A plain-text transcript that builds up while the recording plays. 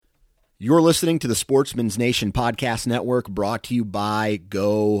You're listening to the Sportsman's Nation Podcast Network, brought to you by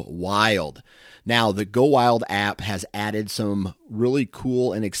Go Wild. Now, the Go Wild app has added some really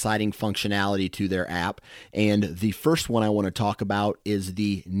cool and exciting functionality to their app, and the first one I want to talk about is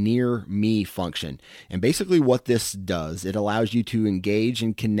the Near Me function. And basically what this does, it allows you to engage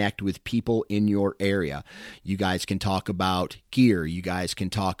and connect with people in your area. You guys can talk about gear, you guys can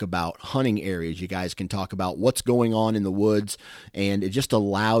talk about hunting areas, you guys can talk about what's going on in the woods, and it just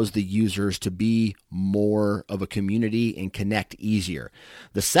allows the users to be more of a community and connect easier.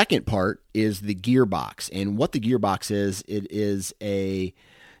 The second part is the Gearbox, and what the Gearbox is, it is an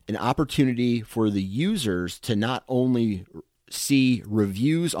opportunity for the users to not only see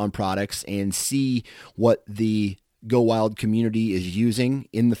reviews on products and see what the Go Wild community is using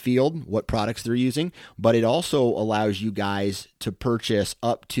in the field, what products they're using, but it also allows you guys to purchase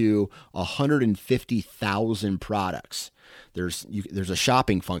up to 150,000 products. There's a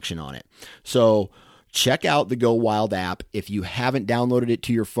shopping function on it. So check out the Go Wild app. If you haven't downloaded it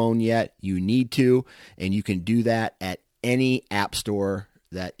to your phone yet, you need to, and you can do that at any app store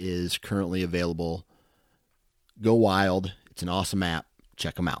that is currently available. Go Wild. It's an awesome app.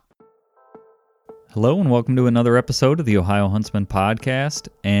 Check them out. Hello and welcome to another episode of the Ohio Huntsman Podcast.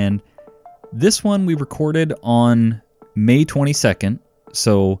 And this one we recorded on May 22nd.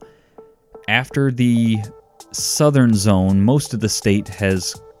 So after the southern zone, most of the state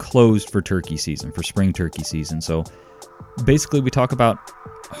has closed for turkey season, for spring turkey season. So basically we talk about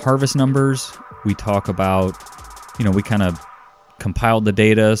harvest numbers. We talk about, we kind of compiled the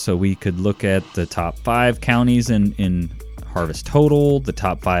data so we could look at the top 5 counties in harvest total, the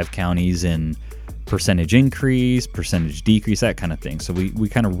top 5 counties in percentage increase, percentage decrease, that kind of thing. So we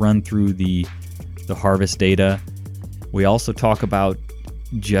kind of run through the harvest data. We also talk about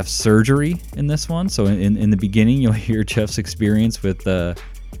Jeff's surgery in this one. So in the beginning, you'll hear Jeff's experience with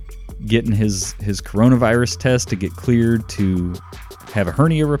getting his coronavirus test to get cleared to have a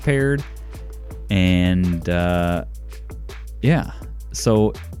hernia repaired. And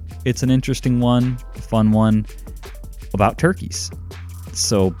so it's an interesting one, a fun one about turkeys.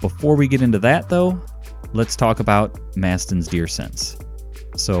 So before we get into that, though, let's talk about Mastin's Deer Scents.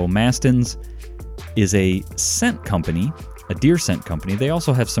 So Mastin's is a scent company, a deer scent company. They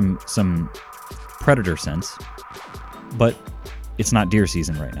also have some predator scents, but it's not deer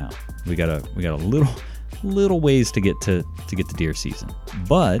season right now. We got a little ways to get to deer season.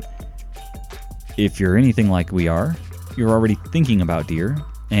 But if you're anything like we are, you're already thinking about deer,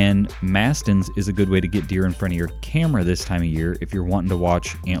 and Mastin's is a good way to get deer in front of your camera this time of year if you're wanting to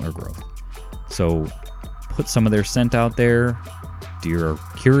watch antler growth. So put some of their scent out there. Deer are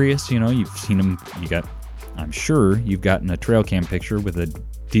curious, you've seen them. I'm sure you've gotten a trail cam picture with a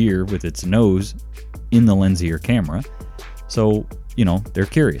deer with its nose in the lens of your camera. So, they're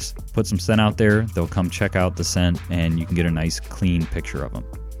curious. Put some scent out there. They'll come check out the scent and you can get a nice clean picture of them.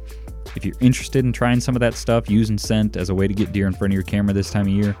 If you're interested in trying some of that stuff, using scent as a way to get deer in front of your camera this time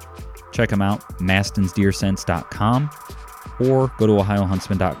of year, check them out, mastinsdeerscents.com, or go to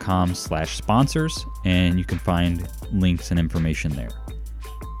ohiohuntsman.com/sponsors, and you can find links and information there.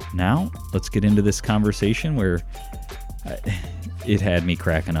 Now, let's get into this conversation where it had me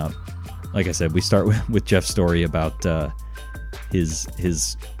cracking up. Like I said, we start with Jeff's story about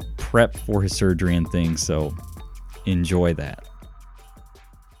his prep for his surgery and things, so enjoy that.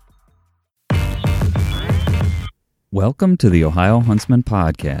 Welcome to the Ohio Huntsman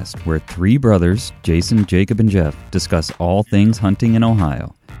Podcast, where 3 brothers, Jason, Jacob, and Jeff, discuss all things hunting in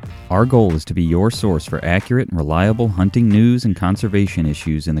Ohio. Our goal is to be your source for accurate and reliable hunting news and conservation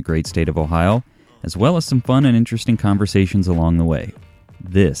issues in the great state of Ohio, as well as some fun and interesting conversations along the way.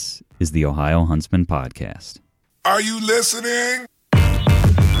 This is the Ohio Huntsman Podcast. Are you listening?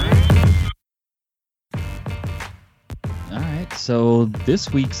 All right, so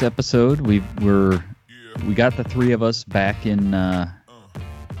this week's episode, we got the 3 of us back in the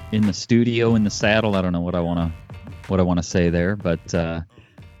studio, in the saddle. I don't know what I want to say there, but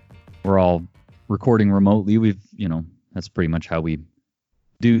we're all recording remotely. That's pretty much how we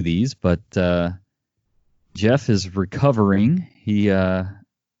do these. But Jeff is recovering. He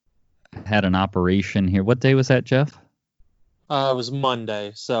had an operation here. What day was that, Jeff? It was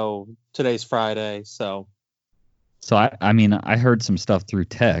Monday, so today's Friday. So I heard some stuff through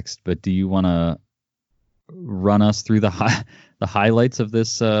text, but do you want to run us through the highlights of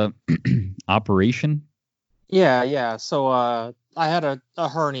this operation? Yeah. So I had a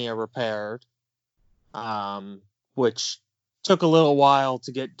hernia repaired, which took a little while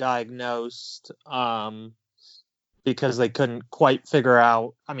to get diagnosed because they couldn't quite figure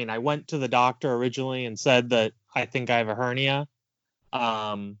out. I mean, I went to the doctor originally and said that I think I have a hernia.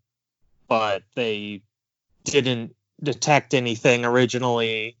 but they didn't detect anything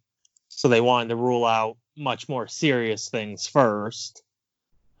originally, so they wanted to rule out much more serious things first.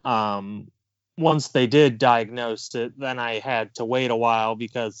 Once they did diagnose it, then I had to wait a while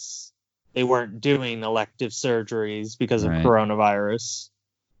because they weren't doing elective surgeries because of Right. coronavirus.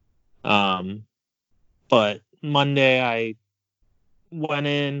 But Monday I went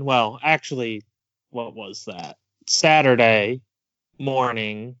in, well, actually, what was that? Saturday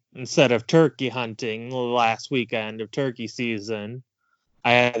morning, instead of turkey hunting the last weekend of turkey season,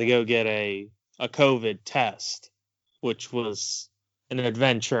 I had to go get a COVID test, which was an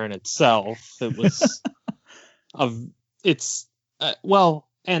adventure in itself. It was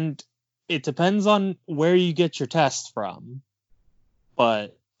and it depends on where you get your test from,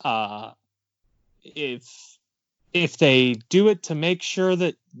 but if they do it to make sure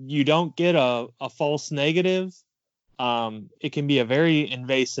that you don't get a false negative, it can be a very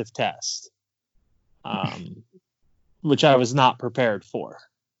invasive test, which I was not prepared for.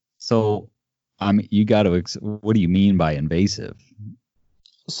 So, you got to. What do you mean by invasive?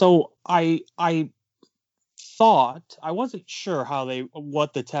 So I thought, I wasn't sure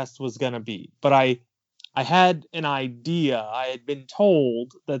what the test was going to be, but I had an idea. I had been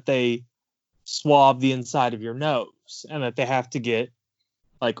told that they swab the inside of your nose and that they have to get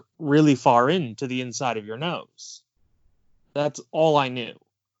like really far into the inside of your nose. That's all I knew.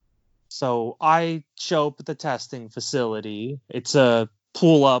 So I show up at the testing facility. It's a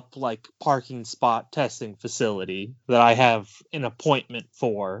pull up like parking spot testing facility that I have an appointment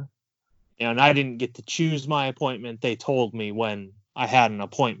for. And I didn't get to choose my appointment. They told me when I had an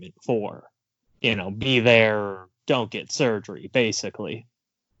appointment for, be there or don't get surgery, basically.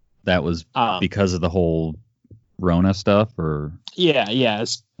 That was because of the whole Rona stuff, or? Yeah.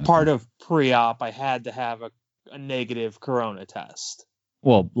 As part of pre-op, I had to have a negative corona test.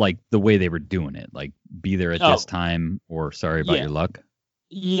 Well, like the way they were doing it, like be there at this time, or sorry about your luck.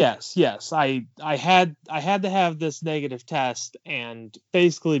 Yes. I had to have this negative test, and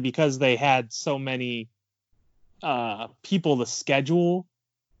basically because they had so many people to schedule,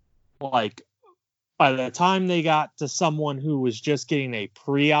 like by the time they got to someone who was just getting a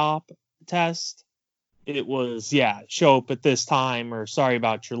pre-op test, it was, show up at this time, or sorry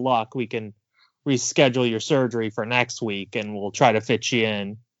about your luck, we can reschedule your surgery for next week and we'll try to fit you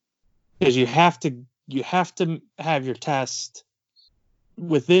in. Because you have to have your test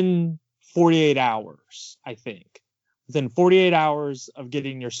within 48 hours, I think. Within 48 hours of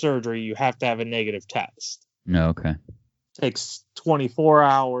getting your surgery, you have to have a negative test. No, okay. It takes 24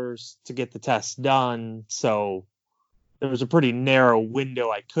 hours to get the test done, so there was a pretty narrow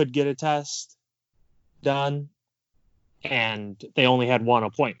window I could get a test done, and they only had one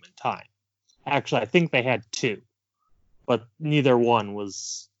appointment time. Actually, I think they had two, but neither one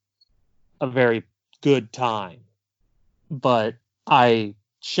was a very good time. But I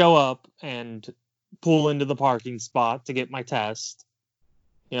show up and pull into the parking spot to get my test.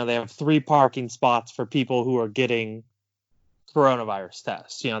 They have 3 parking spots for people who are getting coronavirus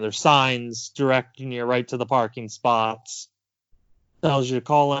tests. There's signs directing you right to the parking spots. Tells you to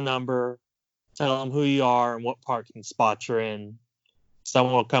call a number, tell them who you are and what parking spot you're in.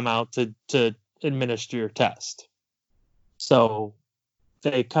 Someone will come out to administer your test. So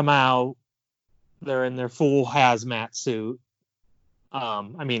they come out, they're in their full hazmat suit.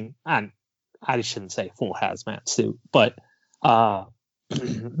 I shouldn't say full hazmat suit, but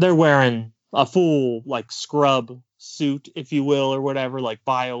they're wearing a full like scrub suit, if you will, or whatever, like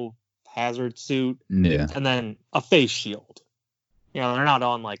biohazard suit. Yeah. And then a face shield. They're not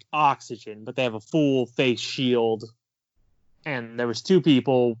on like oxygen, but they have a full face shield. And there was 2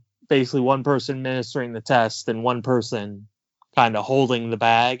 people, basically one person administering the test and one person kind of holding the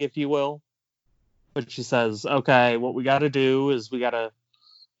bag, if you will. But she says, okay, what we got to do is we got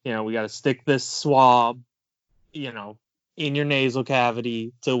to stick this swab, in your nasal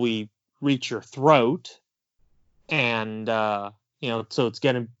cavity till we reach your throat. And, so it's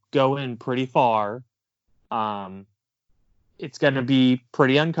going to go in pretty far. It's going to be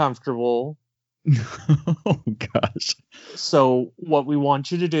pretty uncomfortable. Oh, gosh. So what we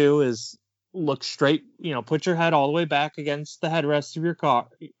want you to do is look straight, put your head all the way back against the headrest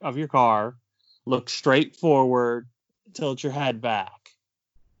of your car, look straight forward, tilt your head back.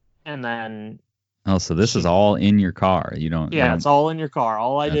 And then... Oh, so this is all in your car. It's all in your car.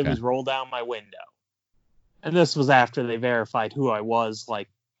 All I did was roll down my window. And this was after they verified who I was like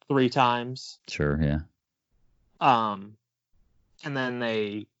 3 times. Sure, yeah. And then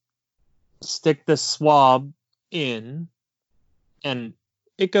they stick the swab in, and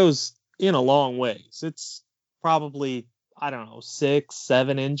it goes in a long ways. It's probably I don't know,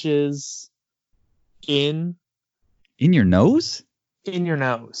 6-7 inches in your nose? In your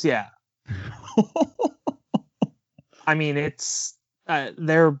nose, yeah. I mean, it's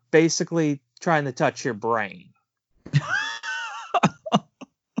they're basically trying to touch your brain.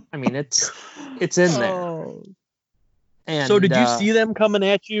 I mean, it's in there. And so did you see them coming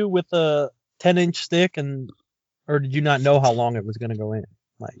at you with a 10-inch stick, or did you not know how long it was going to go in?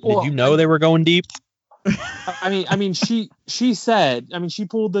 Like, did you know they were going deep? I mean, she said, I mean, she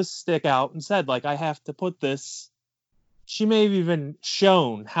pulled this stick out and said, like, I have to put this. She may have even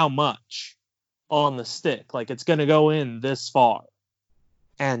shown how much on the stick, like it's going to go in this far.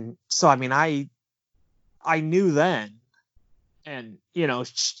 And so, I mean, I knew then, and, you know,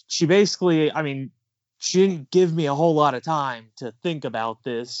 she basically, I mean, she didn't give me a whole lot of time to think about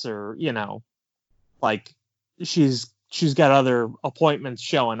this, or, you know, like she's got other appointments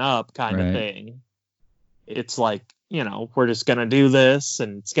showing up kind of thing. It's like, you know, we're just going to do this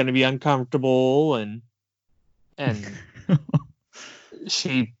and it's going to be uncomfortable, and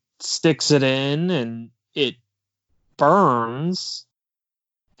she sticks it in and it burns,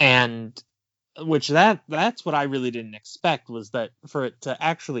 and which that's what I really didn't expect, was that for it to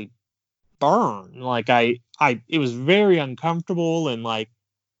actually burn. Like it was very uncomfortable, and like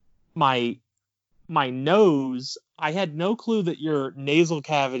my nose, I had no clue that your nasal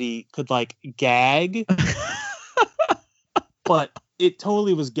cavity could like gag, but it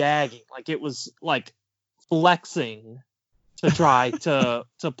totally was gagging. Like it was like flexing to try to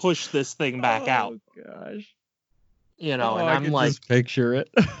push this thing back out. Oh gosh. You know, and I I'm can like, just picture it.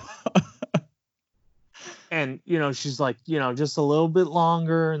 and, you know, she's like, you know, just a little bit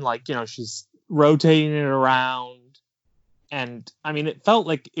longer, and like, you know, she's rotating it around. And I mean, it felt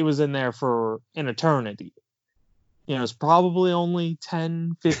like it was in there for an eternity. You know, it's probably only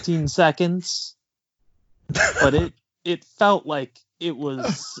 10-15 seconds, but it felt like it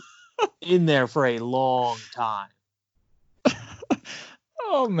was in there for a long time.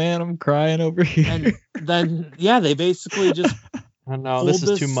 Oh man, I'm crying over here. And then, yeah, they basically just Oh no, this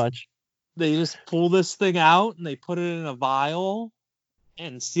is too much. They just pull this thing out and they put it in a vial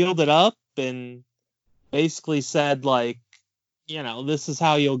and sealed it up, and basically said, like, you know, this is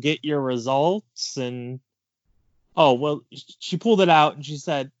how you'll get your results. And oh, well, she pulled it out and she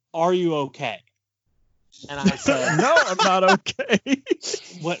said, "Are you okay?" And I said, "No, I'm not okay."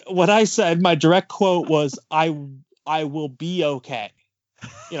 What I said, my direct quote was, I will be okay.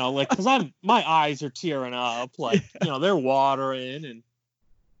 You know, like, because my eyes are tearing up, like, you know, they're watering, and,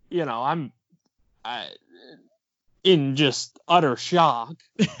 you know, I'm in just utter shock.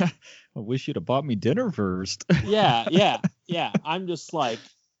 I wish you'd have bought me dinner first. Yeah. I'm just like,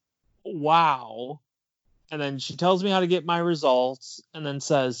 wow. And then she tells me how to get my results, and then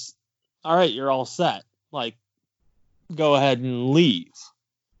says, "All right, you're all set. Like, go ahead and leave."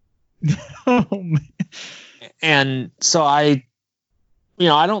 Oh man. And so I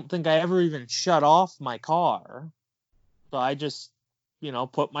don't think I ever even shut off my car. So I just, you know,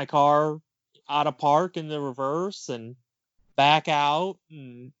 put my car out of park in the reverse and back out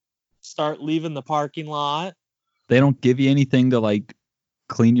and start leaving the parking lot. They don't give you anything to like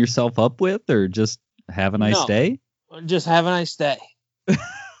clean yourself up with, or just have a nice day? Just have a nice day.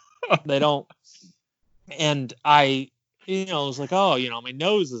 They don't. And I, you know, was like, oh, you know, my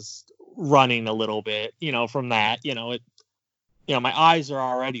nose is running a little bit, you know, from that, you know, my eyes are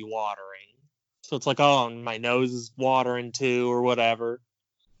already watering. So it's like, oh, my nose is watering too, or whatever.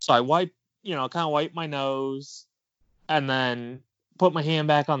 So I kind of wipe my nose, and then put my hand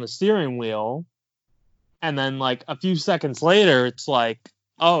back on the steering wheel. And then like a few seconds later, it's like,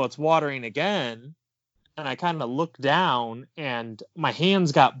 oh, it's watering again. And I kind of look down, and my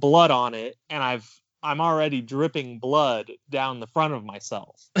hand's got blood on it, and I'm already dripping blood down the front of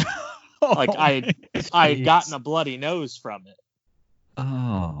myself. Like I had gotten a bloody nose from it.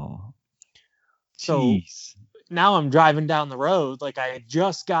 Oh. So Jeez. now I'm driving down the road, like I had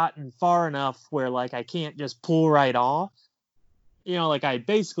just gotten far enough where like I can't just pull right off. You know, like I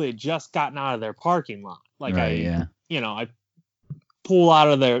basically just gotten out of their parking lot. Like I pull out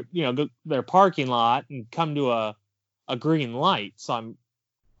of their parking lot and come to a green light. So I'm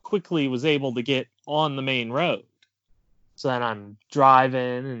quickly was able to get on the main road. So then I'm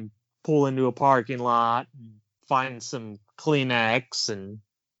driving and pull into a parking lot and find some Kleenex and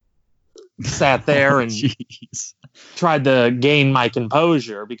sat there and tried to gain my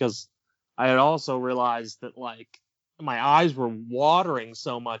composure, because I had also realized that like my eyes were watering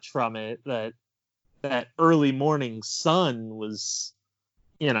so much from it that early morning sun was,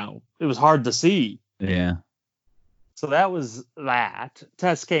 you know, it was hard to see. Yeah. So that was that.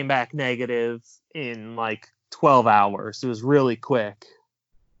 Test came back negative in like 12 hours. It was really quick.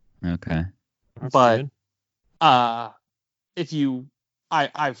 Okay. That's But good. if you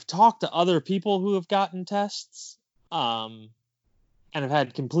I've talked to other people who have gotten tests and have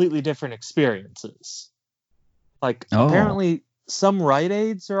had completely different experiences. Like apparently some Rite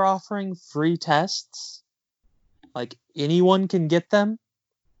Aids are offering free tests. Like anyone can get them.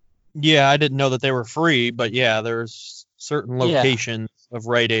 Yeah, I didn't know that they were free, but yeah, there's certain locations of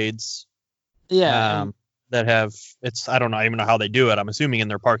Rite Aids Yeah. that have I don't know even know how they do it. I'm assuming in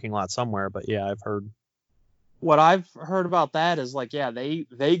their parking lot somewhere, but yeah, I've heard. What I've heard about that is like, yeah,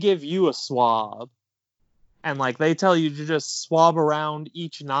 they give you a swab and like they tell you to just swab around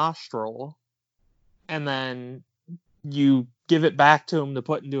each nostril and then you give it back to them to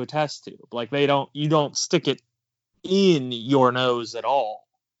put into a test tube. Like you don't stick it in your nose at all.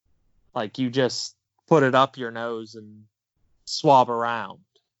 Like you just put it up your nose and swab around.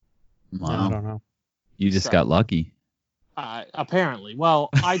 Wow. I don't know. You just got lucky. Apparently. Well,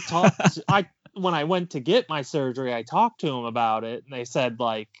 when I went to get my surgery, I talked to them about it, and they said,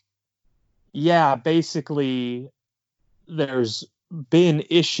 like, yeah, basically, there's been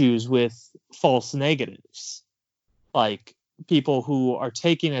issues with false negatives. Like, people who are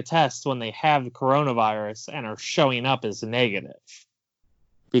taking a test when they have the coronavirus and are showing up as negative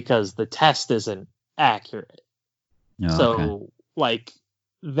because the test isn't accurate. So, like,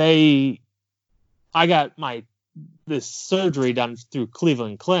 I got this surgery done through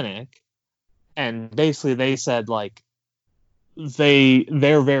Cleveland Clinic, and basically they said like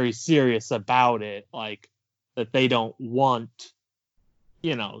they're very serious about it, like that they don't want,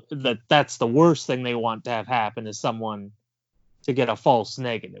 that's the worst thing they want to have happen is someone to get a false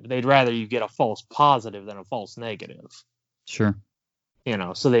negative. They'd rather you get a false positive than a false negative. Sure.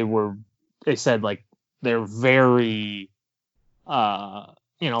 So they said like they're very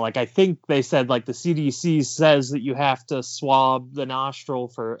like I think they said like the CDC says that you have to swab the nostril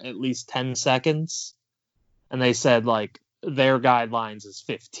for at least 10 seconds. And they said like their guidelines is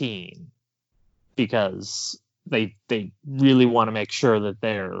 15 because they really want to make sure that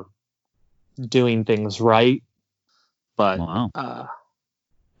they're doing things right. But wow.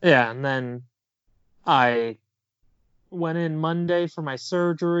 Yeah, and then I went in Monday for my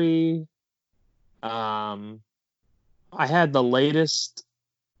surgery. I had the latest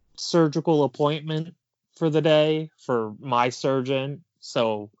surgical appointment for the day for my surgeon,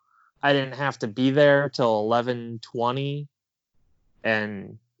 so I didn't have to be there till 11:20,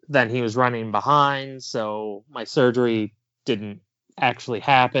 and then he was running behind, so my surgery didn't actually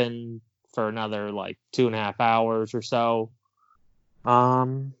happen for another like 2.5 hours or so.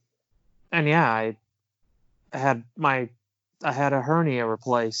 And yeah, I had a hernia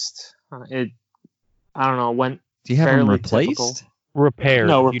replaced. I don't know, went. Do you have them replaced? Typical. Repaired.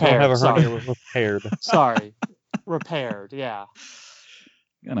 No, repaired. You don't have a hernia repaired. Sorry. Repaired, yeah.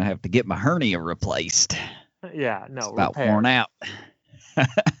 Gonna have to get my hernia replaced. Yeah, no, it's about repaired. worn out. All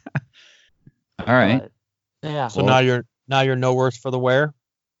right. But, yeah. So now you're no worse for the wear.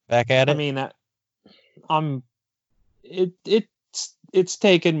 Back at it. I mean, it's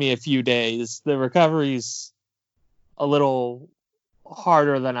taken me a few days. The recovery's a little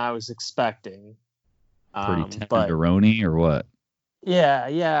harder than I was expecting. Pretty tenderoni or what? Yeah,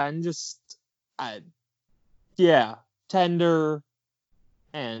 and just tender,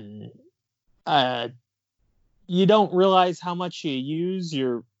 and you don't realize how much you use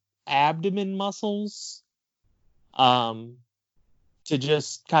your abdomen muscles to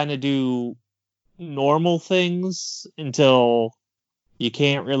just kind of do normal things until you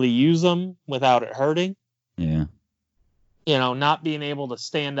can't really use them without it hurting. Yeah. Not being able to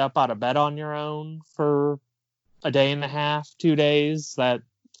stand up out of bed on your own for a day and a half, 2 days, that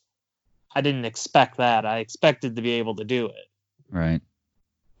I didn't expect that. I expected to be able to do it. Right.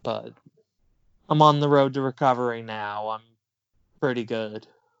 But I'm on the road to recovery now. I'm pretty good.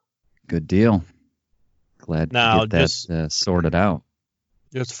 Good deal. Glad to get that sorted out.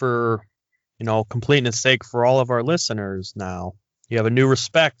 Just for, completeness sake for all of our listeners now, you have a new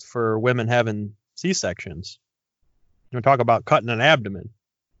respect for women having C-sections. You want to talk about cutting an abdomen.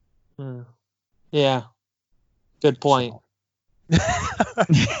 Yeah. Good point.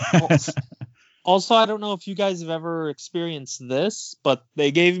 Also, I don't know if you guys have ever experienced this, but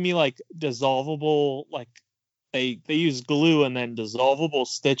they gave me like dissolvable, like they use glue and then dissolvable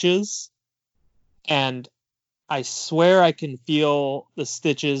stitches. And I swear I can feel the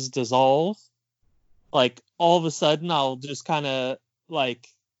stitches dissolve. Like all of a sudden I'll just kind of like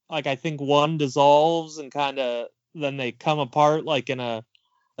I think one dissolves and kind of then they come apart like in a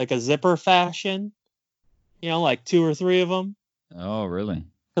zipper fashion. Like 2 or 3 of them. Oh, really?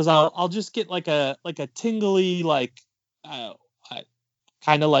 because I'll just get like a tingly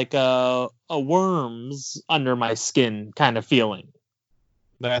kind of like a worms under my skin kind of feeling.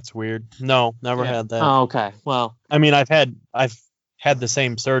 That's weird. No, never had that. Oh, okay. Well, I mean, I've had the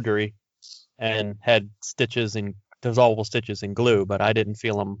same surgery and had stitches and dissolvable stitches and glue, but I didn't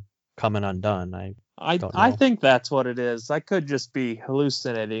feel them coming undone. I think that's what it is. I could just be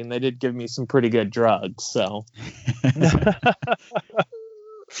hallucinating. They did give me some pretty good drugs, so.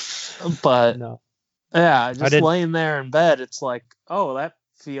 But no. Yeah, just laying there in bed, it's like, oh, that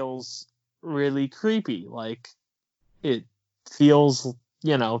feels really creepy. Like it feels,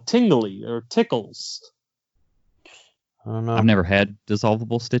 tingly or tickles. I don't know. I've never had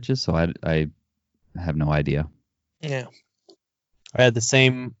dissolvable stitches, so I have no idea. Yeah. I had the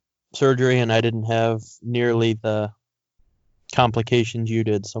same surgery and I didn't have nearly the complications you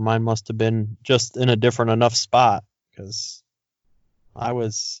did, so mine must have been just in a different enough spot, because I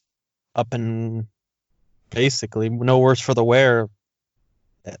was up in basically no worse for the wear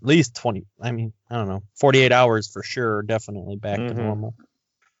at least 48 hours for sure, definitely back to normal.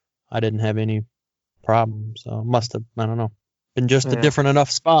 I didn't have any problems, so it must have, I don't know, been just a different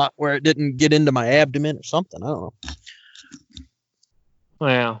enough spot where it didn't get into my abdomen or something. I don't know.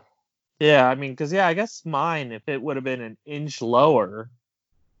 Well, yeah, I mean, because I guess mine, if it would have been an inch lower,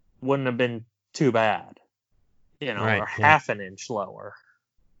 wouldn't have been too bad, or half an inch lower.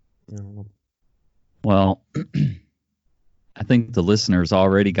 Well, I think the listeners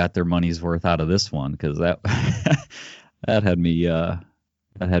already got their money's worth out of this one, because that that had me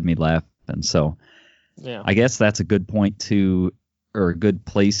laughing. So yeah, I guess that's a good point or a good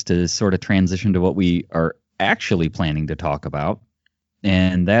place to sort of transition to what we are actually planning to talk about,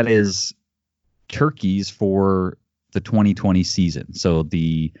 and that is turkeys for the 2020 season. So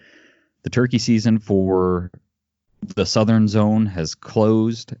the turkey season for the southern zone has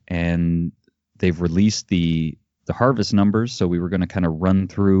closed, and they've released the harvest numbers. So we were going to kind of run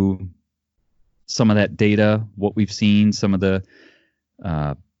through some of that data, what we've seen, some of the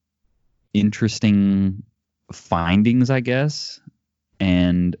interesting findings, I guess.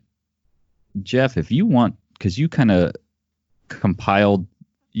 And Jeff, if you want, because you kind of compiled,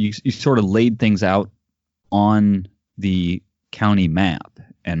 you sort of laid things out on the county map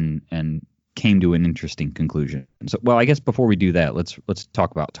and came to an interesting conclusion. So, well, I guess before we do that, let's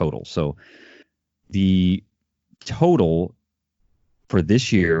talk about total. So the total for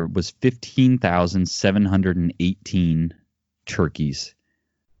this year was 15,718 turkeys.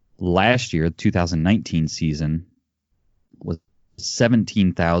 Last year, 2019 season, was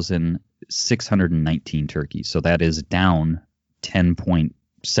 17,619 turkeys. So that is down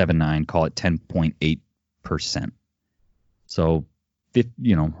 10.79, call it 10.8%. So,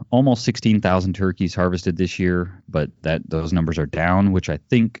 almost 16,000 turkeys harvested this year, but those numbers are down, which I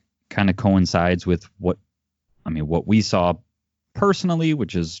think kind of coincides with what we saw personally,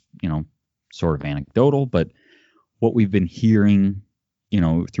 which is, sort of anecdotal, but what we've been hearing,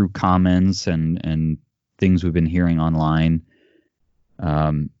 through comments and things we've been hearing online,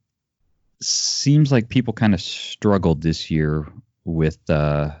 seems like people kind of struggled this year with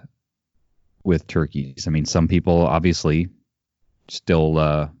turkeys. I mean, some people obviously still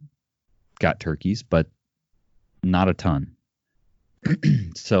got turkeys, but not a ton.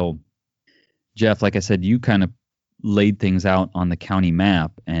 So, Jeff, like I said, you kind of laid things out on the county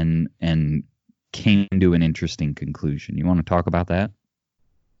map and came to an interesting conclusion. You want to talk about that?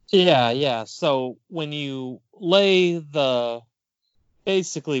 Yeah. So when you lay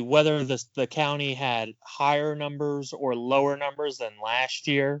basically whether the county had higher numbers or lower numbers than last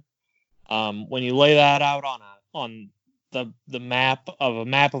year, when you lay that out on the map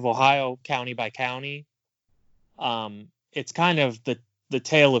of Ohio county by county, it's kind of the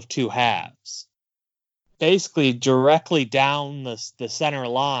tale of two halves. Basically, directly down the center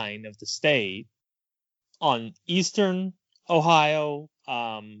line of the state, on eastern Ohio,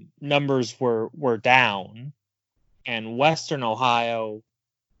 numbers were down, and western Ohio,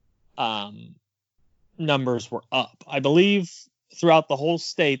 numbers were up. I believe throughout the whole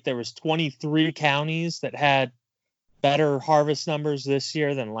state there was 23 counties that had better harvest numbers this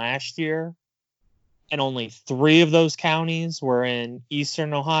year than last year, and only 3 of those counties were in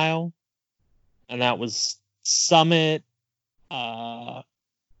eastern Ohio, and that was Summit,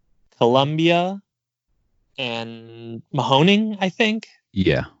 Columbia, and Mahoning, I think.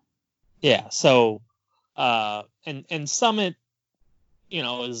 Yeah. So, and Summit,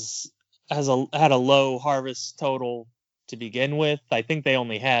 had a low harvest total to begin with. I think they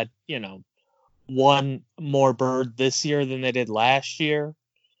only had, one more bird this year than they did last year,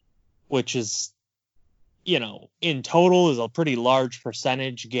 which is, in total is a pretty large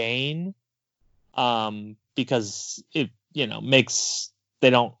percentage gain, because it, makes, they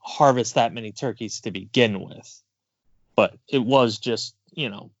don't harvest that many turkeys to begin with, but it was just,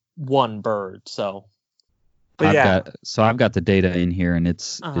 one bird. So, but I've got the data in here, and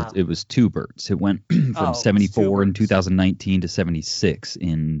it was 2 birds. It went from 74 in 2019 to 76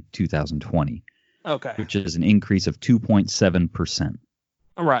 in 2020. Okay. Which is an increase of 2.7%.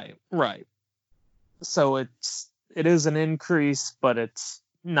 Right. So it is an increase, but it's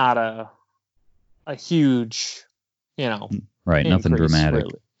not a huge, right, nothing dramatic.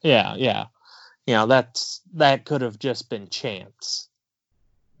 Really. Yeah. That could have just been chance.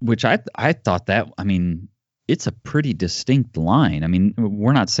 Which I thought that, I mean, it's a pretty distinct line. I mean,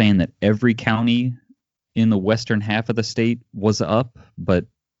 we're not saying that every county in the western half of the state was up, but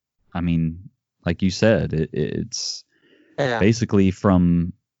I mean, like you said, it's basically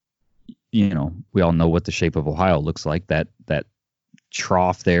from, we all know what the shape of Ohio looks like. That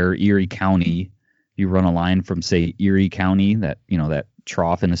trough there, Erie County, you run a line from, say, Erie County, that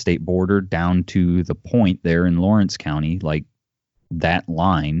trough in the state border, down to the point there in Lawrence County, like that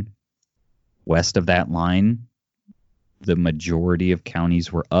line. West of that line, the majority of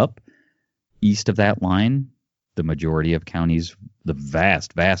counties were up. East of that line, the majority of counties, the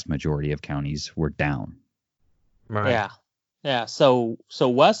vast majority of counties were down. Right. Yeah. So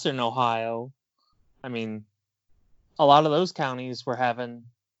Western Ohio, I mean, a lot of those counties were having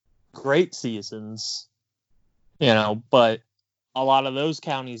great seasons, but a lot of those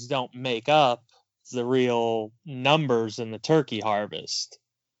counties don't make up the real numbers in the turkey harvest.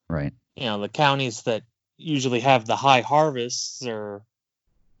 Right. The counties that usually have the high harvests are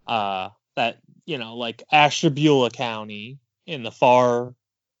that, like Ashtabula County in the far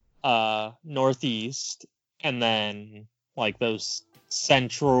northeast, and then like those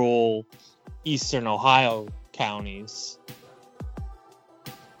central eastern Ohio counties.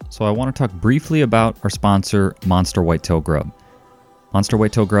 So I want to talk briefly about our sponsor, Monster Whitetail Grub. Monster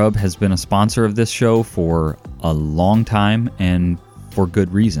Whitetail Grub has been a sponsor of this show for a long time, and for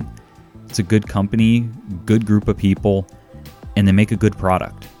good reason. It's a good company, good group of people, and they make a good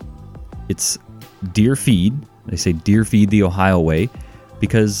product. It's deer feed. They say deer feed the Ohio way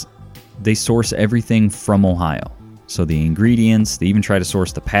because they source everything from Ohio. So the ingredients, they even try to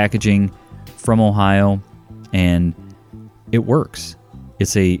source the packaging from Ohio, and it works.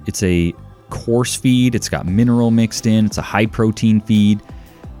 It's a coarse feed. It's got mineral mixed in. It's a high protein feed.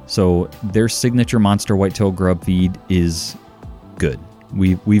 So their signature Monster Whitetail Grub feed is good.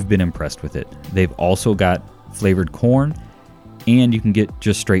 We've been impressed with it. They've also got flavored corn, and you can get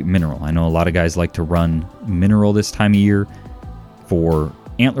just straight mineral. I know a lot of guys like to run mineral this time of year for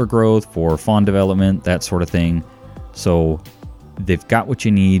antler growth, for fawn development, that sort of thing. So they've got what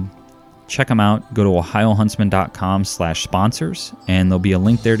you need. Check them out. Go to ohiohuntsman.com/sponsors, and there'll be a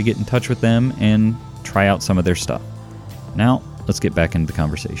link there to get in touch with them and try out some of their stuff. Now, let's get back into the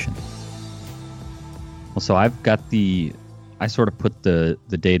conversation. Well, so I sort of put the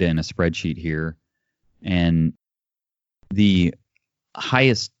data in a spreadsheet here, and the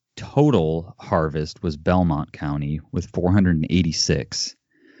highest total harvest was Belmont County with 486.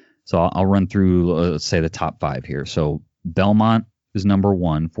 So I'll run through, let's say, the top 5 here. So Belmont is number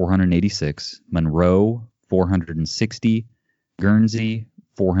 1, 486. Monroe, 460. Guernsey,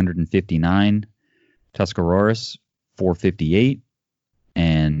 459. Tuscarawas, 458.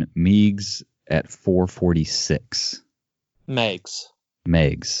 And Meigs at 446. Meigs.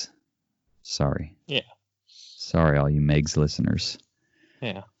 Sorry. Yeah. Sorry, all you Meigs listeners.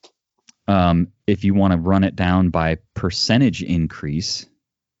 Yeah. If you want to run it down by percentage increase,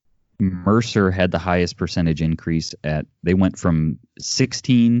 Mercer had the highest percentage increase they went from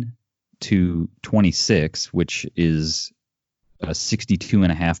 16 to 26, which is a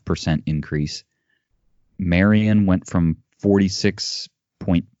 62.5% increase. Marion went from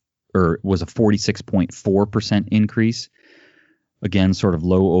was a 46.4% increase. Again, sort of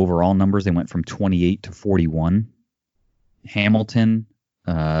low overall numbers. They went from 28 to 41. Hamilton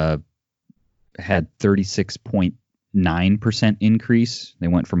had 36.9% increase. They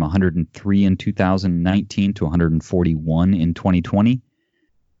went from 103 in 2019 to 141 in 2020.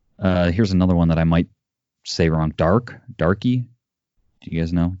 Here's another one that I might say wrong. Darkey. Do you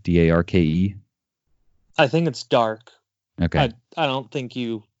guys know? Darke? I think it's dark. Okay. I don't think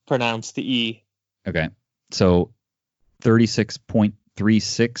you pronounce the E. Okay. So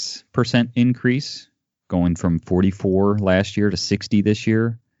 36.36% increase, going from 44 last year to 60 this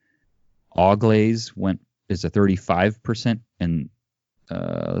year. Auglaize is a 35%, and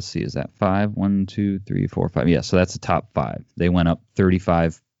let's see, is that 5? 1, 2, 3, 4, 5. Yeah, so that's the top 5. They went up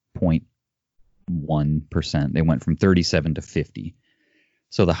 35.1%. 1%. They went from 37 to 50.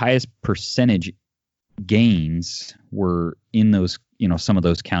 So the highest percentage gains were in those, some of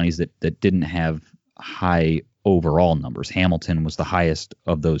those counties that didn't have high overall numbers. Hamilton was the highest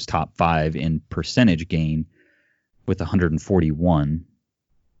of those top 5 in percentage gain with 141.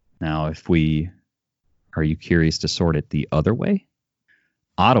 Now, are you curious to sort it the other way?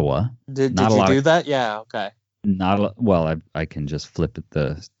 Ottawa. Did you do that? Yeah. Okay. I can just flip it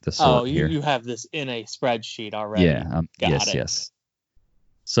the sort here. You have this in a spreadsheet already. Yeah. Got it. Yes.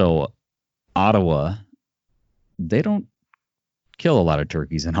 So Ottawa, they don't kill a lot of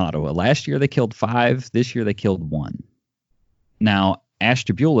turkeys in Ottawa. Last year they killed 5. This year they killed 1. Now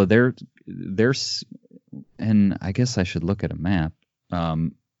Ashtabula, there's, and I guess I should look at a map,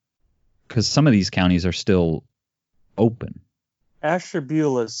 because some of these counties are still open.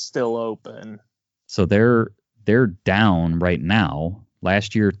 Ashtabula's still open. So they're down right now.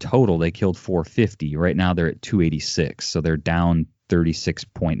 Last year total they killed 450. Right now they're at 286. So they're down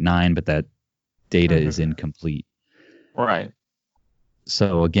 36.9, but that data is incomplete. Right.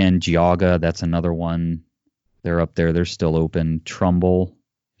 So again, Geauga, that's another one. They're up there. They're still open. Trumbull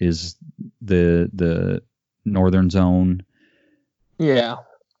is the northern zone. Yeah.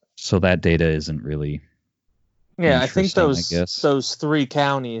 So that data isn't really. Yeah, I think those 3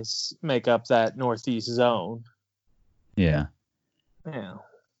 counties make up that northeast zone. Yeah. Yeah.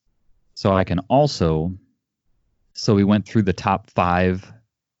 So I can also. So we went through the top 5,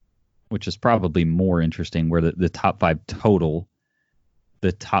 which is probably more interesting, where the top 5 total,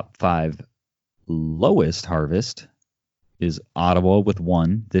 the top 5 lowest harvest is Ottawa with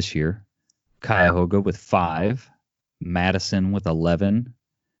 1 this year, Cuyahoga with 5, Madison with 11,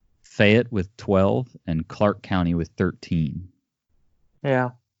 Fayette with 12, and Clark County with 13. Yeah.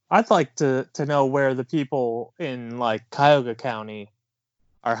 I'd like to know where the people in like Cuyahoga County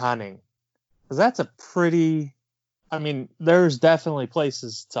are hunting. Because that's a pretty, I mean, there's definitely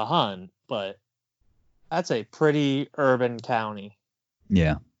places to hunt, but that's a pretty urban county.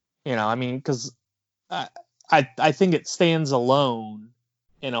 Yeah. I mean, because I think it stands alone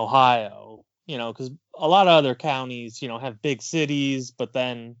in Ohio, because a lot of other counties, have big cities, but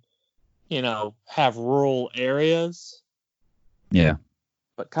then, have rural areas. Yeah.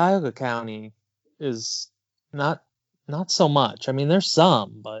 But Cuyahoga County is not so much. I mean, there's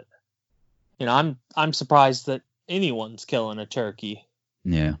some, but, I'm surprised that anyone's killing a turkey.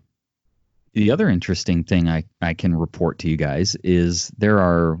 Yeah. The other interesting thing I can report to you guys is there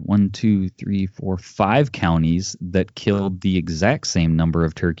are 5 counties that killed the exact same number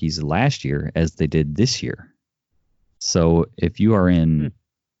of turkeys last year as they did this year. So if you are in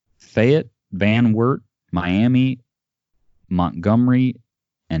Fayette, Van Wert, Miami, Montgomery,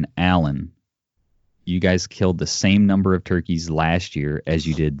 and Allen, you guys killed the same number of turkeys last year as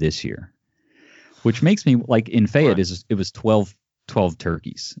you did this year. Which makes me, like, in Fayette, it was 12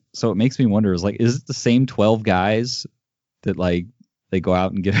 turkeys. So it makes me wonder, is it the same 12 guys that, like, they go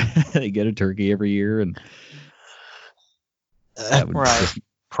out and get a turkey every year? And right.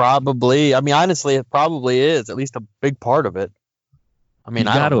 Probably. I mean, honestly, it probably is at least a big part of it. I mean,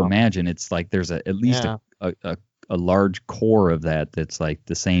 I got to imagine it's like there's at least a large core of that's like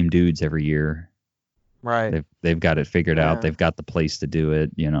the same dudes every year. Right. They've got it figured out. They've got the place to do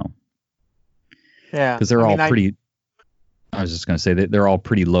it, Yeah. Because they're all pretty. I was just going to say that they're all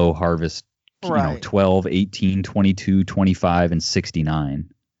pretty low harvest, 12, 18, 22, 25, and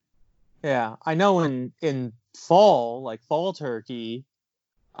 69. Yeah, I know in fall, like fall turkey,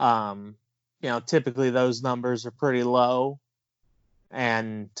 typically those numbers are pretty low.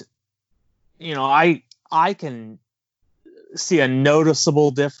 And, I can see a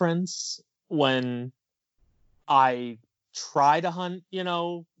noticeable difference when I try to hunt,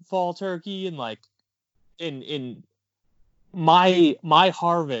 fall turkey, and like in my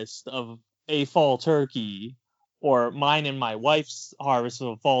harvest of a fall turkey, or mine and my wife's harvest of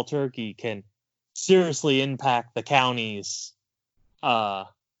a fall turkey, can seriously impact the county's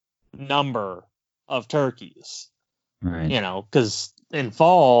number of turkeys. Right. Because in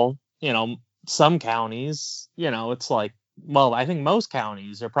fall, some counties, it's like, well, I think most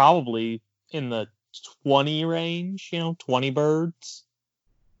counties are probably in the 20 range, 20 birds.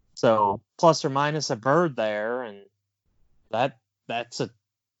 So plus or minus a bird there, and that's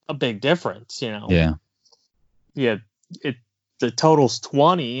a big difference, Yeah. Yeah, the total's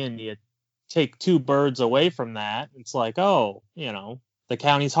 20, and you take 2 birds away from that, it's like, oh, the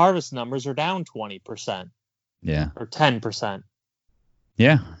county's harvest numbers are down 20%. Yeah. Or 10%.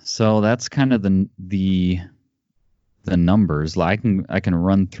 Yeah. So that's kind of the numbers. I can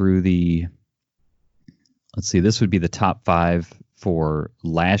run through the. Let's see. This would be the top 5 for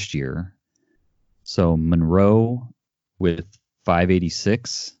last year. So Monroe with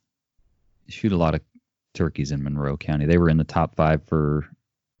 586. Shoot a lot of turkeys in Monroe County. They were in the top 5 for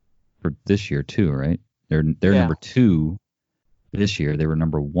this year too, right? They're number 2 this year. They were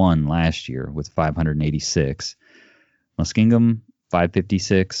number 1 last year with 586. Muskingum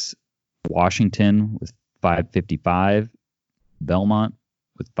 556. Washington with 555. Belmont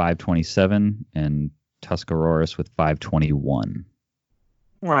with 527, and Tuscaroras with 521.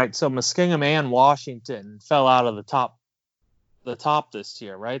 Right. So Muskingum and Washington fell out of the top this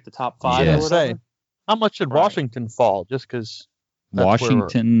year, right? The top 5 Yeah. or whatever. How much did Right. Washington fall? Just because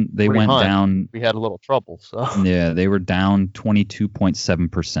Washington, they we went hunt. down. we had a little trouble. So Yeah, they were down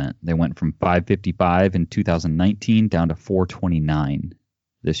 22.7%. They went from 555 in 2019 down to 429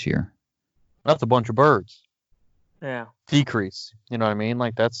 this year. that's a bunch of birds. Yeah. Decrease. You know what I mean?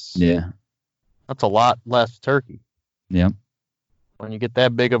 Like that's Yeah. a lot less turkey. Yep. When you get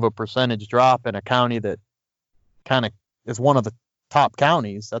that big of a percentage drop in a county that kind of is one of the top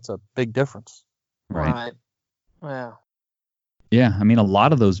counties, that's a big difference. Right. Yeah. Yeah. I mean, a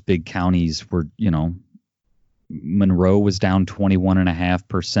lot of those big counties were, Monroe was down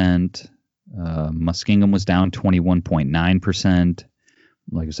 21.5%. Muskingum was down 21.9%.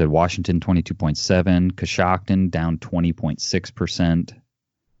 Like I said, Washington 22.7%. Coshocton down 20.6%.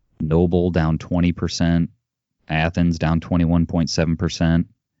 Noble down 20%. Athens down 21.7%.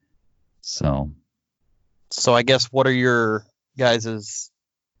 So I guess what are your guys'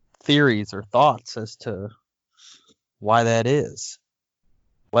 theories or thoughts as to why that is?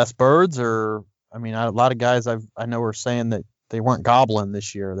 Less birds, or I mean, a lot of guys I know are saying that they weren't gobbling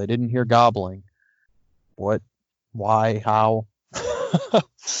this year. They didn't hear gobbling. What? Why? How?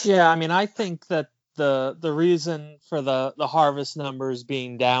 Yeah, I mean, I think that the reason for the harvest numbers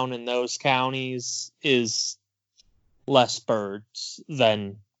being down in those counties is less birds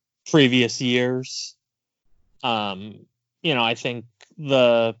than previous years. I think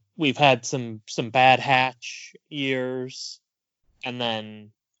we've had some bad hatch years, and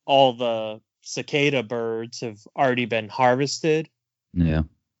then all the cicada birds have already been harvested. yeah.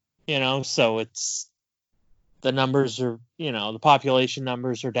 So it's the numbers are, the population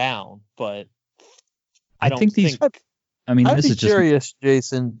numbers are down, but I think these. I mean, I'd this be is just. curious,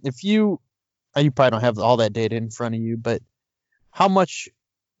 Jason, if you probably don't have all that data in front of you, but how much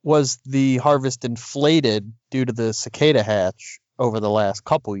was the harvest inflated due to the cicada hatch over the last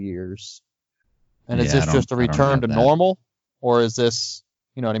couple years? And is Yeah, this just a I don't return have to that. normal, or is this,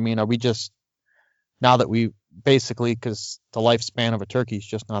 you know what I mean? Are we just, now that we basically, because the lifespan of a turkey is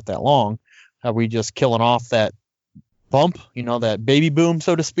just not that long, are we just killing off that bump, that baby boom,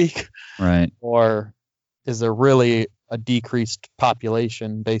 so to speak? Right. Or is there really a decreased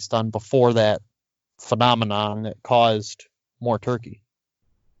population based on before that phenomenon that caused more turkey?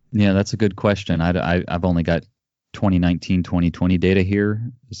 Yeah, that's a good question. I've only got 2019, 2020 data here,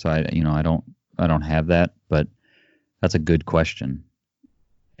 so I don't have that, but that's a good question.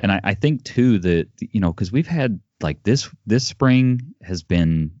 And I think too that because we've had like this spring has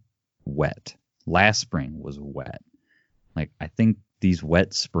been wet. Last spring was wet. Like I think these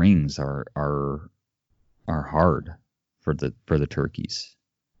wet springs are hard for the turkeys.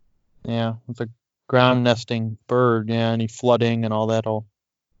 Yeah, it's a ground nesting bird. Yeah, any flooding and all that'll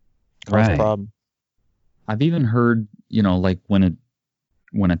cause Right. a problem. I've even heard, like when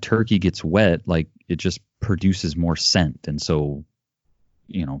a turkey gets wet, like it just produces more scent, and so,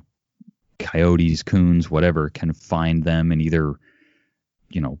 coyotes, coons, whatever, can find them and either,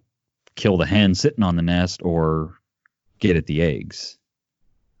 kill the hen sitting on the nest or get at the eggs.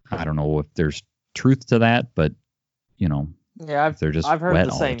 I don't know if there's truth to that, but yeah, they're just I've heard wet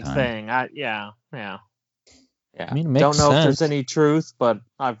the all same the time. thing. Yeah. I mean, it makes Don't know if there's sense. any truth, but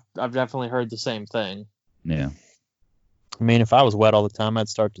I've definitely heard the same thing. Yeah. I mean, if I was wet all the time, I'd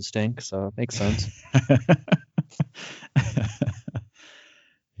start to stink, so it makes sense.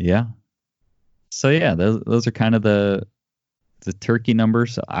 Yeah. So yeah, those are kind of the turkey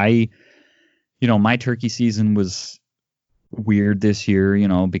numbers. My turkey season was weird this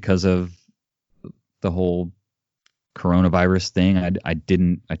year, because of the whole coronavirus thing.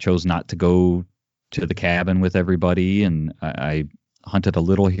 I chose not to go to the cabin with everybody, and I hunted a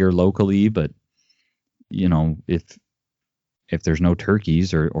little here locally, but if there's no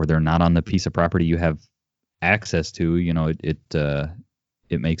turkeys or they're not on the piece of property you have access to,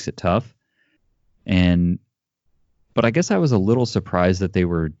 it makes it tough. But I guess I was a little surprised that they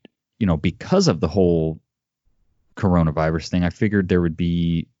were, because of the whole coronavirus thing, I figured there would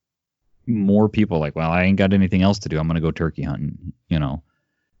be more people like, well, I ain't got anything else to do, I'm going to go turkey hunting,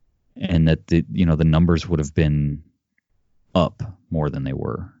 and that the numbers would have been up more than they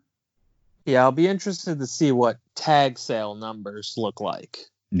were. Yeah, I'll be interested to see what tag sale numbers look like.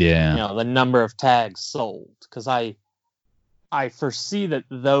 Yeah. The number of tags sold, because I foresee that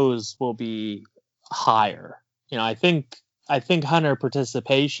those will be higher. I think hunter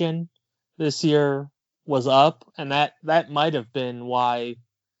participation this year was up, and that might have been why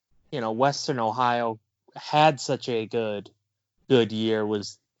Western Ohio had such a good year,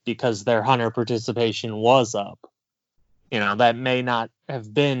 was because their hunter participation was up. That may not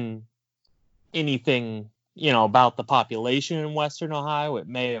have been anything about the population in Western Ohio. It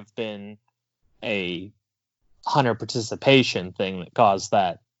may have been a hunter participation thing that caused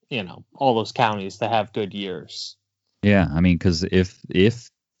that, all those counties to have good years. Yeah, I mean, because if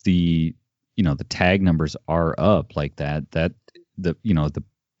the the tag numbers are up like that the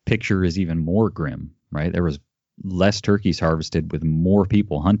picture is even more grim, right? There was less turkeys harvested with more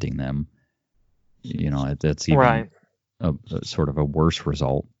people hunting them. That's even right. a sort of a worse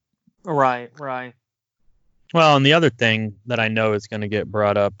result. Right. Well, and the other thing that I know is going to get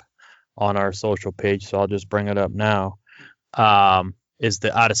brought up on our social page, so I'll just bring it up now, is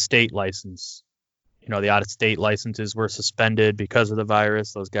the out-of-state license. The out-of-state licenses were suspended because of the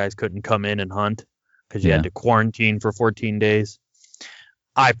virus. Those guys couldn't come in and hunt because you had to quarantine for 14 days.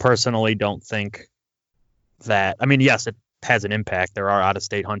 I personally don't think that. I mean, yes, it has an impact. There are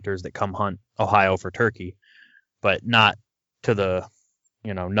out-of-state hunters that come hunt Ohio for turkey, but not to the,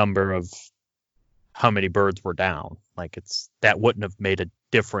 number of how many birds were down. Like, that wouldn't have made a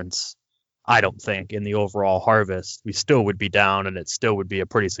difference, I don't think, in the overall harvest. We still would be down, and it still would be a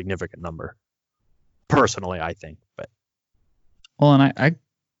pretty significant number. Personally, I think. But well, and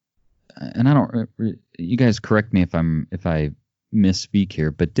I don't. You guys correct me if I misspeak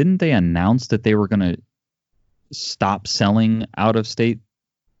here, but didn't they announce that they were going to stop selling out-of-state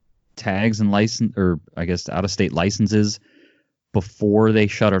tags and license, or I guess out-of-state licenses, before they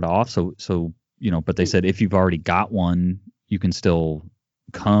shut it off? So but they said if you've already got one, you can still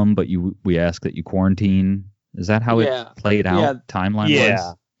come, but we ask that you quarantine. Is that how it played out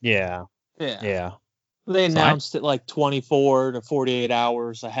timeline-wise? Yeah. They announced it like 24 to 48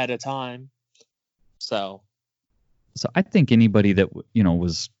 hours ahead of time. So I think anybody that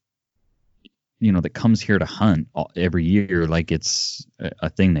was that comes here to hunt every year, like it's a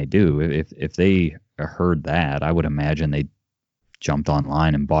thing they do. If they heard that, I would imagine they jumped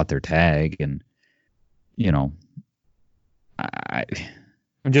online and bought their tag, and I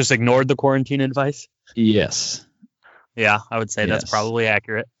just ignored the quarantine advice. Yes. Yeah, I would say that's probably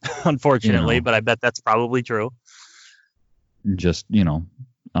accurate, unfortunately, but I bet that's probably true. Just, I'm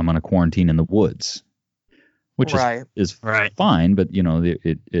going to quarantine in the woods, which is fine, but,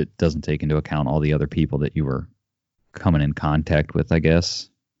 it doesn't take into account all the other people that you were coming in contact with, I guess.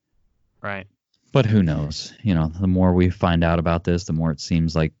 Right. But who knows? The more we find out about this, the more it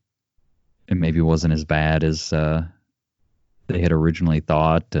seems like it maybe wasn't as bad as they had originally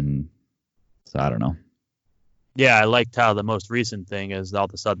thought, and so I don't know. Yeah, I liked how the most recent thing is all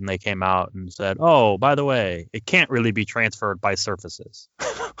of a sudden they came out and said, oh, by the way, it can't really be transferred by surfaces.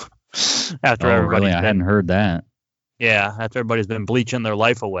 Really? I hadn't heard that. Yeah, after everybody's been bleaching their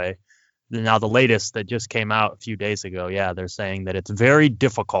life away. Now, the latest that just came out a few days ago, they're saying that it's very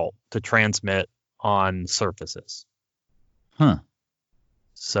difficult to transmit on surfaces. Huh.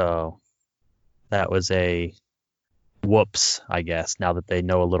 So that was a whoops, I guess, now that they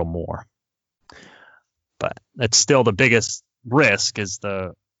know a little more. But it's still the biggest risk is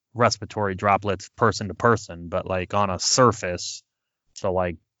the respiratory droplets person to person. But like on a surface, so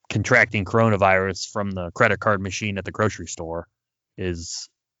like contracting coronavirus from the credit card machine at the grocery store is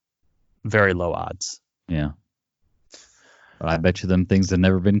very low odds. Yeah. But I bet you them things have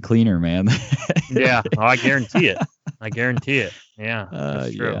never been cleaner, man. Yeah. Oh, I guarantee it. Yeah.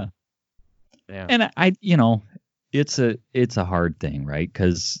 That's true. Yeah. And it's a hard thing, right?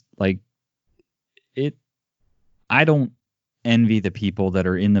 Because like I don't envy the people that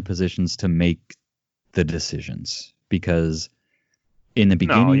are in the positions to make the decisions, because in the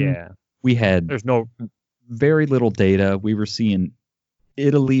beginning we had very little data. We were seeing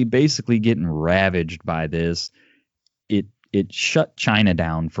Italy basically getting ravaged by this. It shut China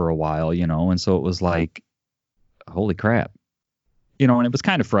down for a while, and so it was like, holy crap. And it was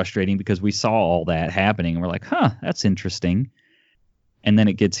kind of frustrating because we saw all that happening and we're like, that's interesting. And then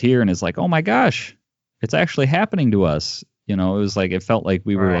it gets here and it's like, oh my gosh, it's actually happening to us. It was like, it felt like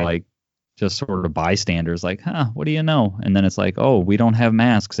we were like just sort of bystanders, like, what do you know? And then it's like, oh, we don't have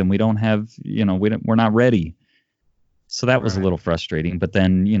masks and we don't have, we're not ready. So that was a little frustrating. But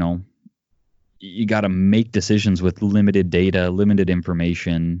then, you got to make decisions with limited data, limited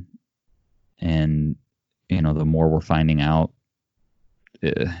information. And, the more we're finding out,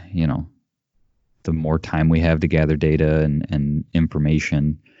 the more time we have to gather data and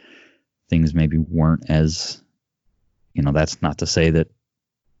information, things maybe weren't as, that's not to say that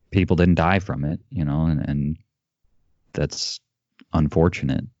people didn't die from it, and that's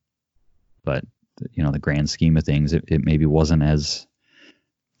unfortunate. But, the grand scheme of things, it maybe wasn't as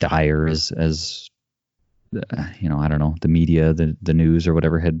dire as I don't know, the media, the news or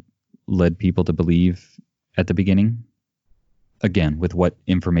whatever had led people to believe at the beginning. Again, with what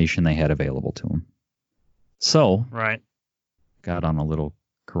information they had available to them. So, Right. Got on a little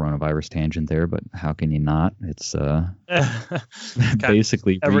coronavirus tangent there, but how can you not? It's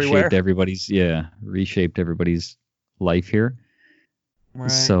basically everywhere. reshaped everybody's life here.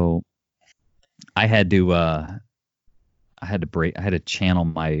 Right. So I had to channel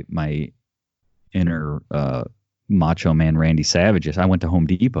my inner macho man Randy Savage. I went to Home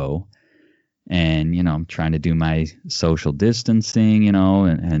Depot, and I'm trying to do my social distancing, and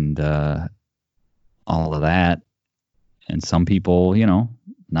all of that. And some people,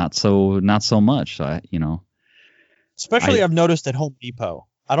 not so much. So Especially I've noticed at Home Depot.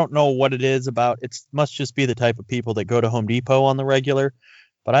 I don't know what it is about. It must just be the type of people that go to Home Depot on the regular.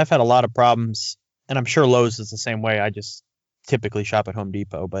 But I've had a lot of problems, and I'm sure Lowe's is the same way. I just typically shop at Home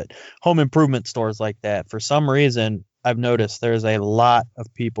Depot, but home improvement stores like that, for some reason, I've noticed there's a lot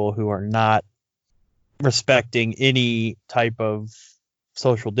of people who are not respecting any type of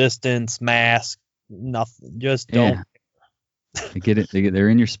social distance, mask, nothing. Just don't. Yeah. They get it. They're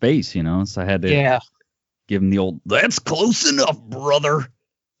in your space, So I had to give them the old, "That's close enough, brother."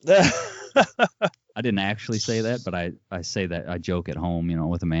 I didn't actually say that, but I say that, I joke at home,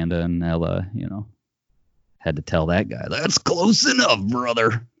 with Amanda and Ella, had to tell that guy, "That's close enough,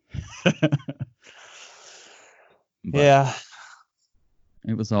 brother." Yeah.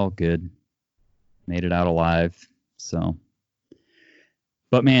 It was all good. Made it out alive. So,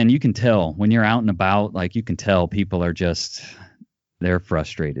 but man, you can tell when you're out and about, like, you can tell people are they're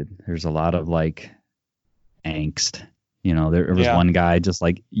frustrated. There's a lot of angst. There was one guy just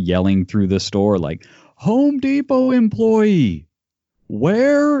yelling through the store, "Home Depot employee,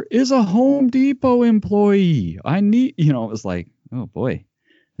 where is a Home Depot employee? I need," it was like, oh boy,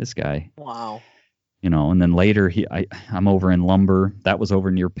 this guy. Wow. And then later I'm over in lumber. That was over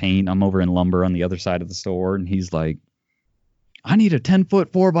near paint. I'm over in lumber on the other side of the store. And he's like, "I need a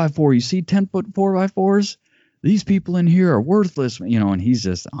 10-foot 4x4. You see 10-foot 4x4s? These people in here are worthless." And he's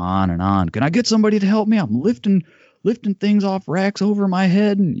just on and on. "Can I get somebody to help me? I'm lifting things off racks over my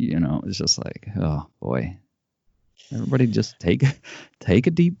head." And, it's just like, oh boy, everybody just take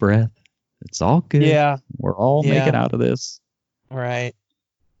a deep breath. It's all good. Yeah. We're all making out of this. Right.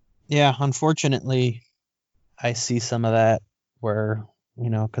 Yeah. Unfortunately, I see some of that where,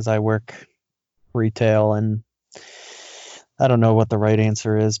 because I work retail, and I don't know what the right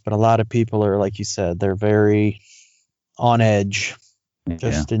answer is, but a lot of people are, like you said, they're very on edge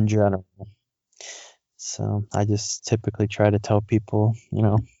just in general. So I just typically try to tell people,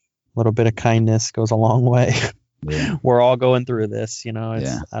 a little bit of kindness goes a long way. Yeah. We're all going through this, I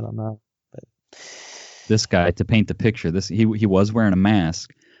don't know. But this guy, to paint the picture, he was wearing a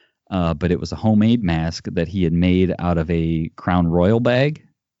mask, but it was a homemade mask that he had made out of a Crown Royal bag.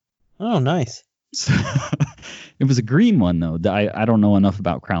 Oh, nice. So, it was a green one, though. I don't know enough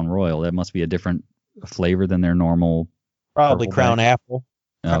about Crown Royal. That must be a different flavor than their normal. Probably Crown bag. Apple.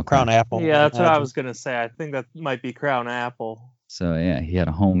 Okay. Crown Apple. Yeah, that's what I was going to say. I think that might be Crown Apple. So, yeah, he had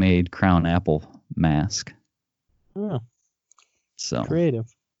a homemade Crown Apple mask. Oh, so creative.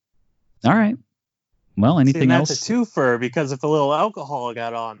 All right. Well, anything else? That's a twofer, because if a little alcohol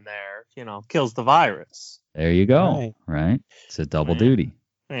got on there, kills the virus. There you go. Right. It's a double duty.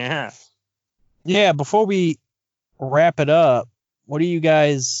 Yeah. Yeah. Before we wrap it up, what do you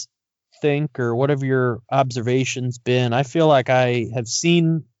guys think, or what have your observations been? I feel like I have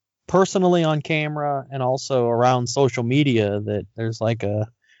seen personally on camera and also around social media that there's a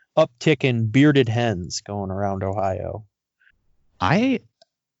uptick in bearded hens going around Ohio. I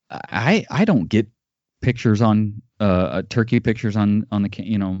don't get pictures on turkey pictures on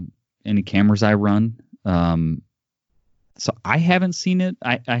the any cameras I run. So I haven't seen it.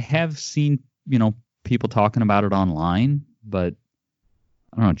 I have seen people talking about it online, but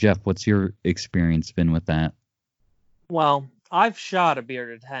I don't know, Jeff, what's your experience been with that? Well, I've shot a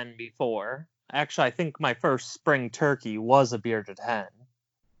bearded hen before. Actually, I think my first spring turkey was a bearded hen,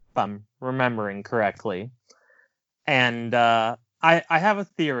 if I'm remembering correctly. And I have a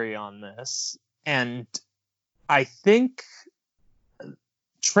theory on this, and I think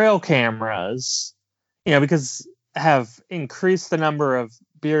trail cameras, because have increased the number of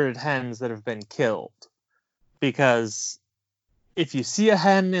bearded hens that have been killed, because if you see a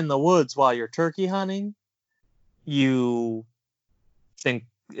hen in the woods while you're turkey hunting, you think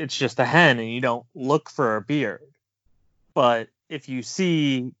it's just a hen and you don't look for a beard. But if you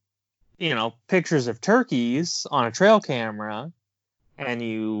see, pictures of turkeys on a trail camera and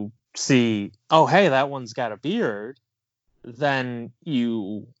you see, oh, hey, that one's got a beard, then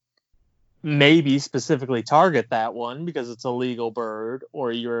you maybe specifically target that one because it's a legal bird,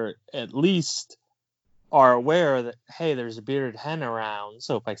 or you're at least are aware that, hey, there's a bearded hen around.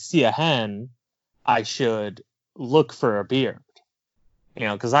 So if I see a hen, I should look for a beard.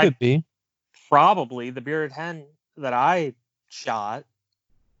 Because probably the bearded hen that I shot,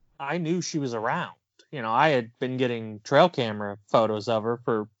 I knew she was around. I had been getting trail camera photos of her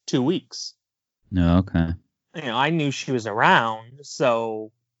for 2 weeks. No, okay. I knew she was around.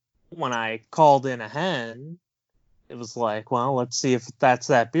 So when I called in a hen, it was like, well, let's see if that's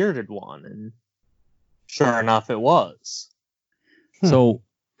that bearded one. And sure enough, it was. So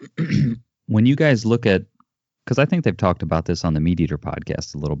when you guys look at, because I think they've talked about this on the Meat Eater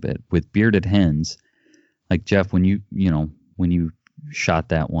podcast a little bit with bearded hens, like Jeff, when you shot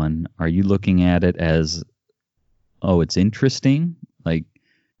that one, are you looking at it as, oh, it's interesting, like,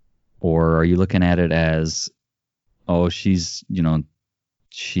 or are you looking at it as, oh, she's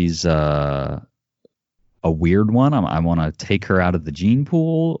a weird one, I want to take her out of the gene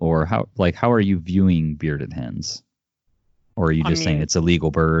pool, or how are you viewing bearded hens? Or are you just saying it's a legal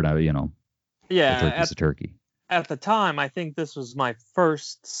bird, a turkey's a turkey? At the time, I think this was my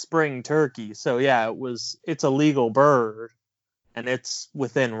first spring turkey. So yeah, it's a legal bird and it's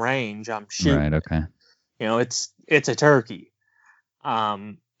within range. I'm shooting. Right, okay. It's a turkey.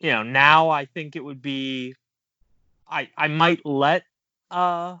 Now I think it would be, I might let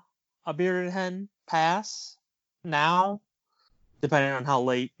a bearded hen pass now, depending on how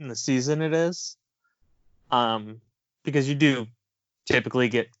late in the season it is. Because you do typically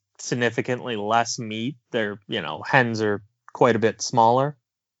get significantly less meat. They're, hens are quite a bit smaller.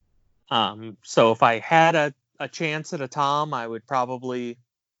 So if I had a chance at a tom, I would probably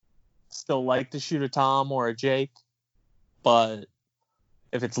still like to shoot a tom or a Jake. But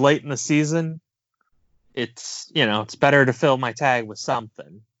if it's late in the season, it's better to fill my tag with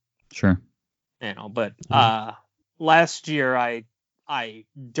something. Sure. But last year I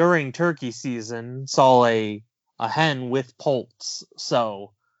during turkey season saw a hen with poults,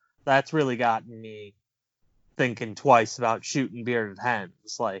 so that's really gotten me thinking twice about shooting bearded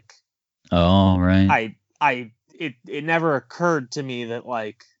hens. Like, oh, right. It never occurred to me that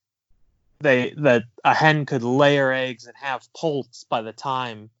that a hen could lay her eggs and have poults by the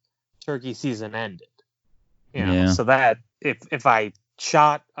time turkey season ended. So that if I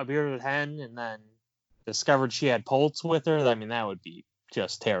shot a bearded hen and then discovered she had poults with her, that would be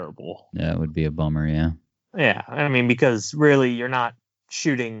just terrible. Yeah, it would be a bummer, yeah. Yeah, because really you're not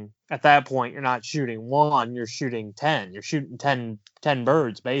shooting, at that point, you're not shooting one, you're shooting 10. You're shooting 10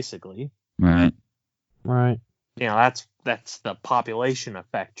 birds, basically. Right. Right. That's the population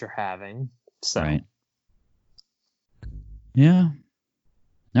effect you're having. So. Right. Yeah.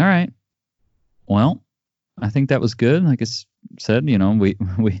 All right. Well, I think that was good. Like I said,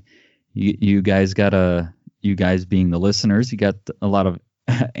 you guys being the listeners, you got a lot of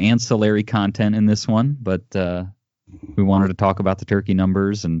ancillary content in this one, but we wanted to talk about the turkey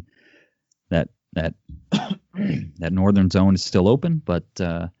numbers and that northern zone is still open, but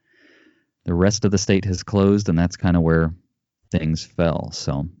the rest of the state has closed, and that's kind of where things fell.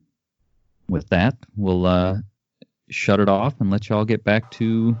 So with that, we'll shut it off and let y'all get back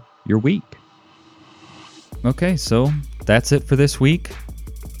to your week. Okay, so that's it for this week.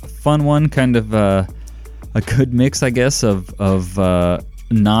 A fun one, kind of a good mix, I guess, of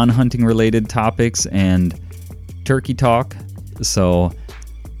non-hunting related topics and turkey talk. So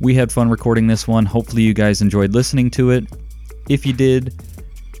we had fun recording this one. Hopefully you guys enjoyed listening to it. If you did,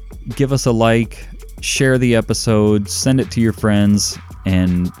 give us a like, share the episode, send it to your friends,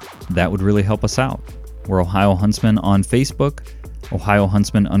 and that would really help us out. We're Ohio Huntsman on Facebook, Ohio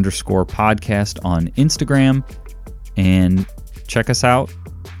Huntsman _podcast on Instagram, and check us out,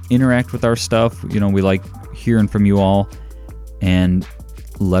 interact with our stuff. We like hearing from you all, and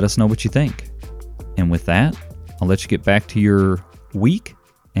let us know what you think. And with that, I'll let you get back to your week,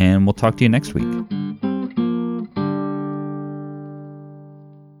 and we'll talk to you next week.